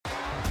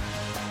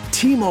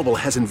T-Mobile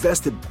has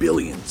invested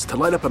billions to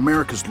light up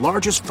America's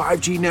largest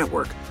 5G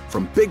network,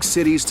 from big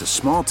cities to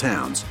small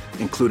towns,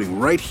 including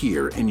right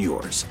here in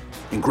yours.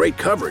 And great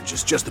coverage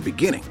is just the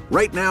beginning.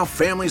 Right now,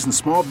 families and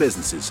small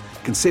businesses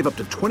can save up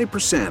to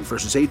 20%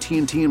 versus AT&T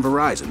and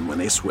Verizon when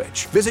they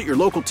switch. Visit your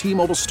local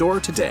T-Mobile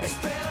store today.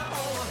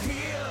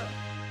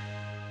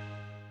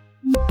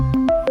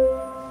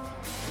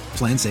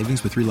 Plan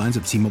savings with 3 lines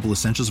of T-Mobile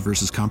Essentials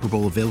versus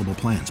comparable available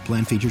plans.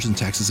 Plan features and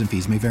taxes and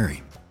fees may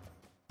vary.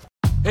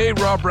 Hey,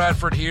 Rob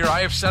Bradford here. I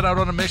have set out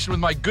on a mission with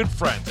my good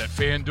friends at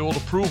FanDuel to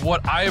prove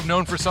what I have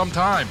known for some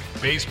time.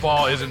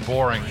 Baseball isn't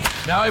boring.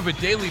 Now I have a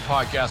daily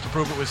podcast to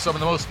prove it with some of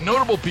the most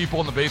notable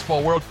people in the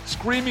baseball world,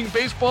 screaming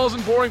baseball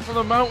isn't boring from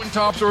the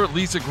mountaintops, or at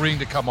least agreeing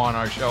to come on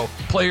our show.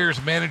 Players,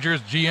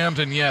 managers, GMs,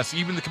 and yes,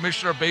 even the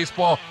commissioner of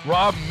baseball,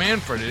 Rob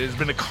Manfred. It has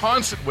been a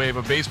constant wave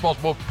of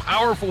baseball's most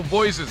powerful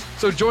voices.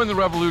 So join the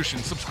revolution.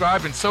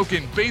 Subscribe and soak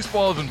in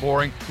Baseball Isn't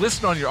Boring.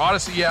 Listen on your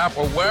Odyssey app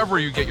or wherever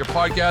you get your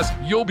podcasts.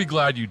 You'll be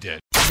glad you did.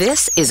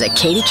 This is a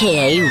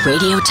KDKA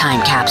radio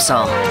time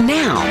capsule.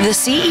 Now, the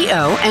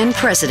CEO and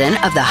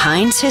president of the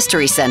Heinz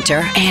History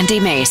Center, Andy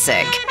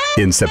Masek.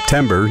 In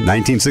September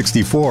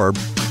 1964,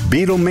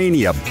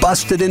 Beatlemania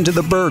busted into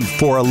the Berg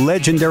for a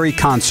legendary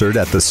concert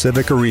at the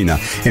Civic Arena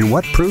in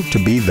what proved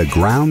to be the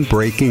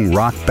groundbreaking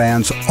rock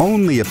band's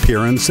only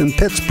appearance in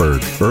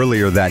Pittsburgh.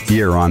 Earlier that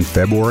year, on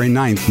February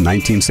 9th,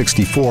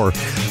 1964,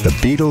 the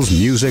Beatles'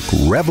 music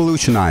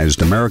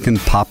revolutionized American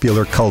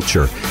popular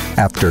culture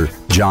after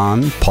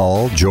John,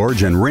 Paul,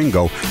 George, and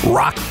Ringo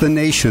rocked the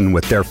nation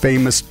with their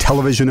famous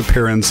television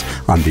appearance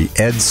on The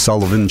Ed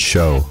Sullivan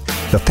Show.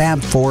 The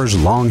Fab Four's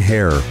long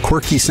hair,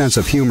 quirky sense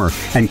of humor,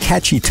 and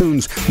catchy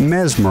tunes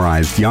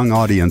mesmerized young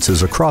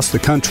audiences across the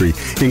country,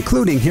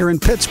 including here in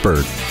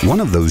Pittsburgh. One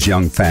of those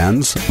young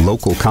fans,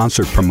 local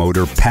concert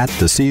promoter Pat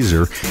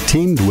DeCesar,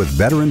 teamed with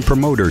veteran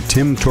promoter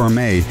Tim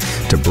Torme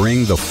to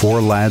bring the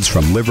 4 lads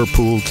from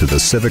Liverpool to the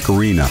Civic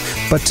Arena.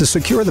 But to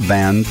secure the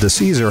band,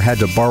 DeCesar had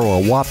to borrow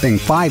a whopping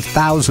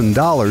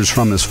 $5,000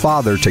 from his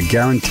father to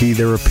guarantee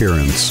their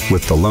appearance.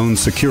 With the loan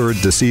secured,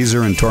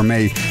 DeCesar and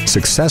Torme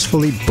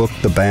successfully booked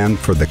the band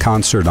for the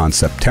concert on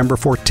September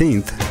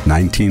 14th,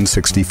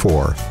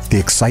 1964. The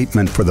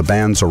excitement for the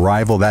band's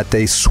arrival that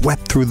day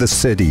swept through the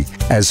city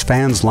as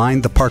fans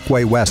lined the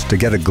Parkway West to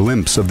get a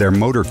glimpse of their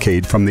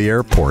motorcade from the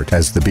airport.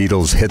 As the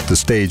Beatles hit the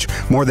stage,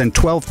 more than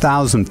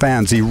 12,000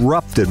 fans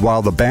erupted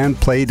while the band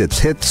played its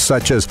hits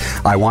such as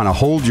I Want to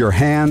Hold Your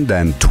Hand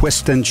and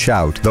Twist and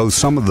Shout, though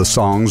some of the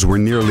songs were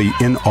nearly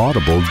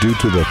inaudible due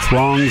to the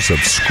throngs of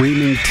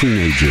screaming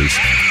teenagers.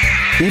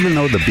 Even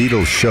though the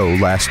Beatles show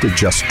lasted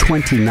just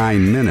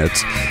 29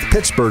 minutes,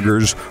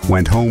 Pittsburghers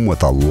went home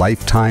with a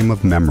lifetime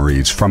of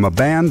memories from a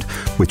band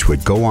which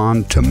would go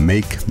on to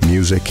make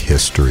music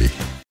history.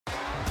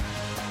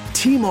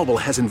 T-Mobile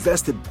has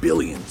invested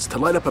billions to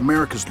light up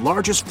America's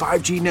largest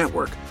 5G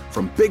network,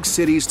 from big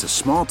cities to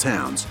small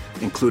towns,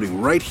 including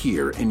right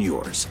here in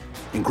yours.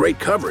 And great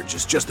coverage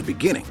is just the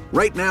beginning.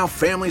 Right now,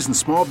 families and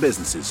small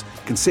businesses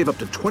can save up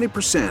to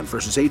 20%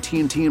 versus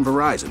AT&T and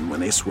Verizon when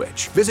they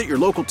switch. Visit your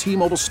local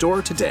T-Mobile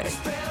store today.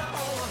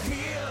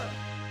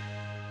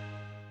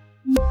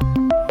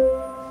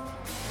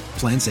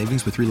 Plan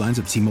savings with 3 lines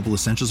of T-Mobile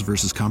Essentials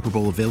versus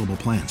comparable available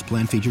plans.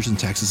 Plan features and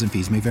taxes and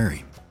fees may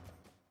vary.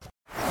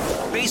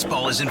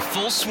 Baseball is in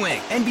full swing.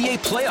 NBA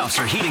playoffs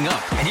are heating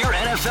up, and your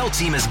NFL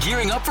team is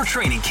gearing up for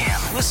training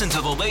camp. Listen to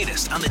the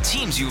latest on the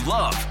teams you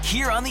love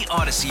here on the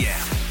Odyssey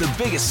app. The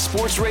biggest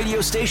sports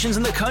radio stations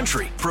in the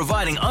country,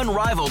 providing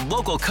unrivaled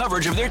local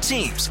coverage of their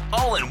teams,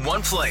 all in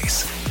one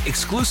place.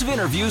 Exclusive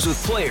interviews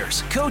with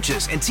players,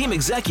 coaches, and team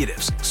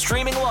executives,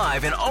 streaming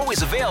live and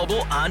always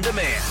available on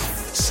demand.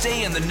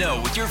 Stay in the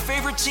know with your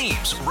favorite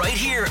teams right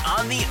here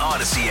on the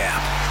Odyssey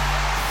app.